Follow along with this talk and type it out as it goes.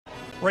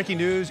Breaking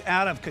news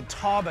out of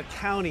Catawba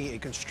County. A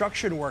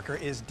construction worker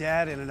is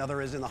dead and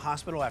another is in the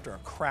hospital after a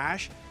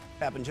crash.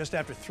 It happened just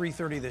after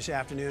 3:30 this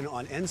afternoon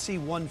on NC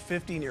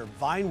 150 near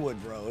Vinewood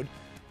Road.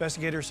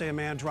 Investigators say a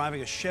man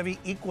driving a Chevy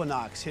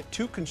Equinox hit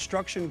two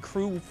construction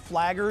crew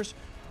flaggers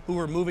who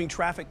were moving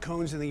traffic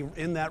cones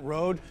in that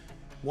road.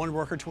 One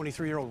worker,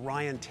 23-year-old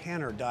Ryan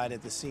Tanner, died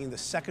at the scene. The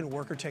second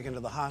worker taken to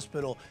the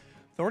hospital.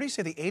 Authorities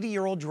say the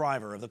 80-year-old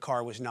driver of the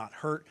car was not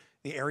hurt.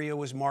 The area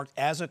was marked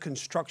as a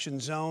construction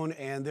zone,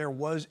 and there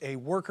was a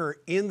worker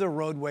in the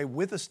roadway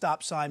with a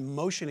stop sign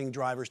motioning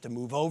drivers to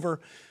move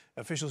over.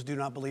 Officials do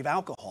not believe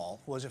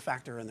alcohol was a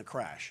factor in the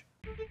crash.